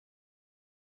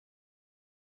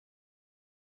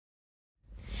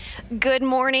Good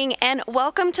morning and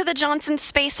welcome to the Johnson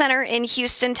Space Center in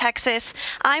Houston, Texas.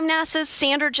 I'm NASA's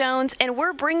Sandra Jones and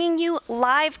we're bringing you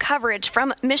live coverage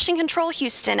from Mission Control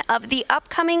Houston of the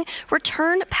upcoming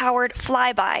return-powered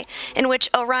flyby, in which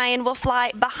Orion will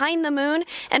fly behind the moon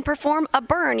and perform a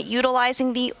burn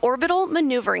utilizing the orbital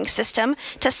maneuvering system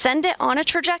to send it on a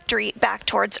trajectory back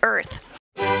towards Earth.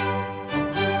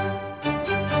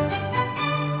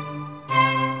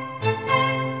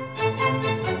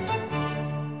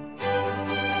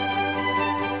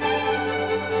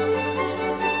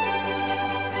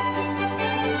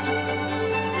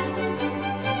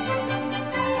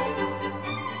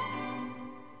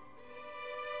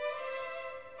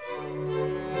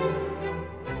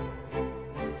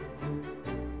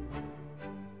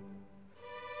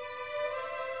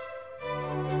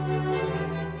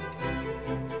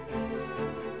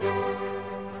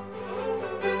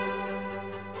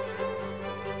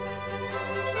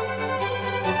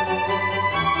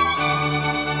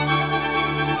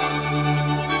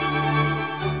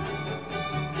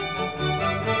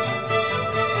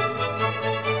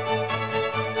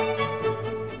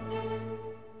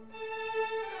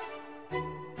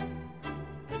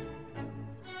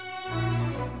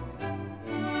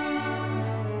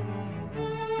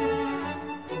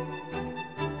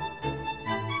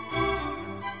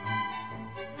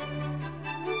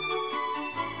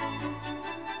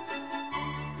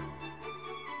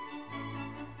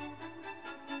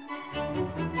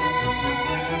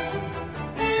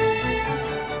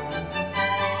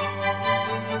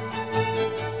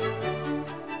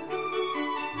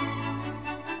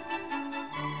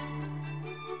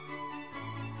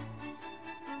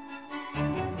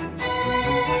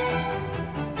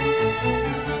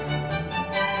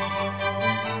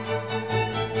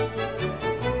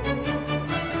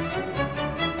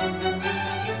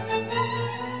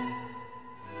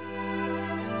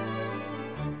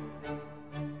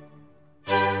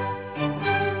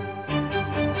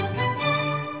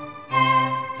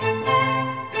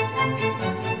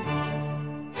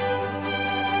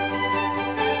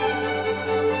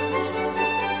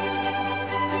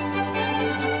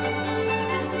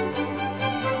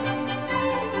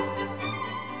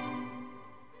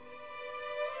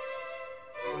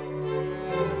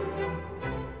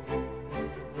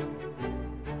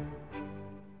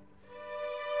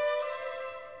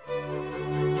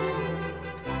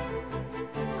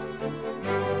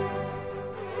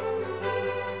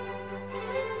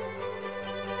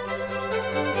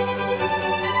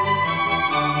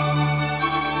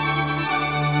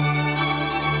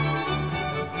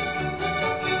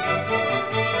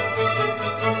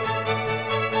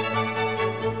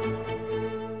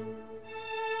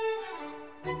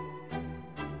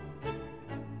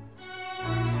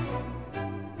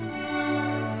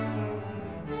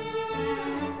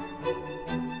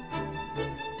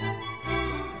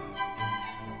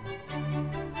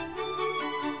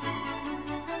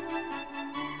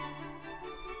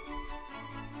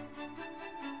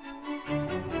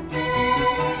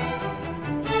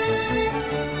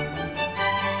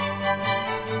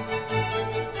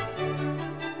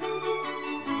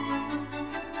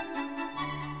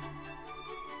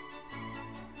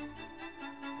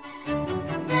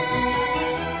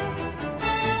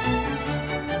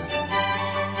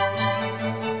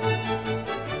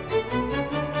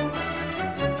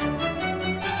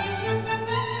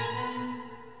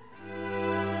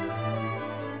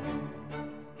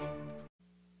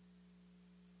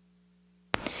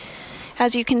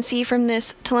 As you can see from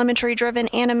this telemetry-driven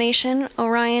animation,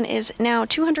 Orion is now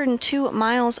 202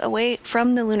 miles away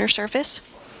from the lunar surface.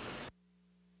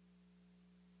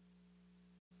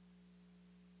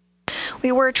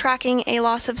 We were tracking a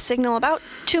loss of signal about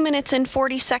 2 minutes and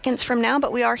 40 seconds from now,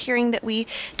 but we are hearing that we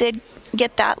did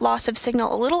get that loss of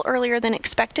signal a little earlier than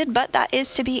expected, but that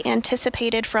is to be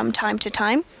anticipated from time to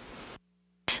time.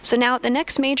 So now the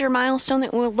next major milestone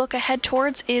that we'll look ahead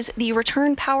towards is the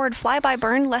return-powered flyby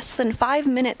burn less than 5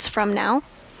 minutes from now.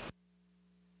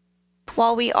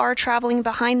 While we are traveling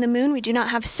behind the moon, we do not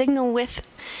have signal with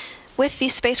the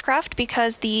spacecraft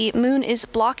because the moon is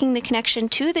blocking the connection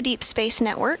to the deep space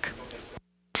network.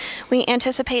 We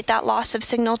anticipate that loss of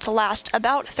signal to last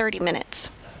about 30 minutes.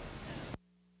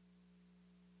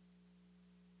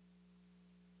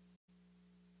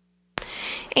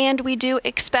 And we do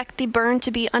expect the burn to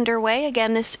be underway.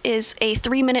 Again, this is a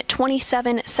 3-minute,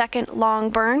 27-second long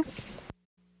burn.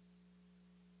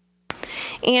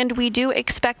 And we do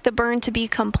expect the burn to be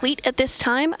complete at this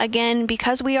time. Again,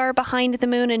 because we are behind the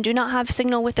moon and do not have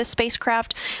signal with the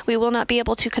spacecraft, we will not be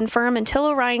able to confirm until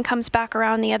Orion comes back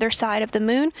around the other side of the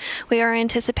moon. We are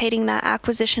anticipating that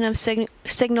acquisition of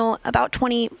signal about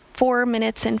 24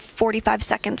 minutes and 45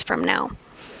 seconds from now.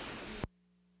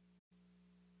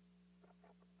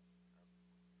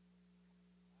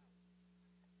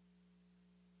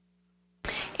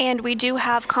 And we do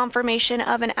have confirmation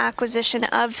of an acquisition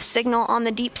of signal on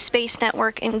the Deep Space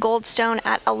Network in Goldstone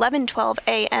at 11:12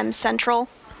 a.m. Central.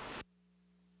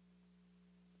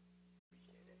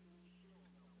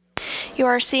 You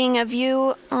are seeing a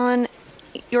view on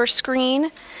your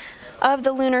screen of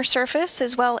the lunar surface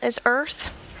as well as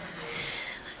Earth.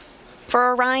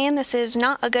 For Orion, this is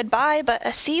not a goodbye, but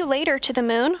a see you later to the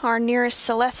moon, our nearest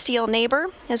celestial neighbor,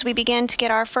 as we begin to get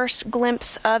our first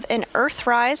glimpse of an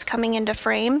Earthrise coming into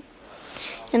frame.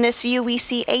 In this view, we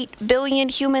see 8 billion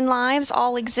human lives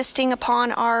all existing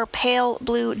upon our pale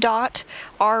blue dot,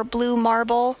 our blue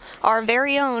marble, our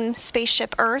very own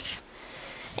spaceship Earth.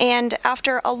 And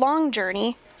after a long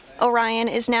journey, Orion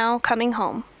is now coming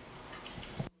home.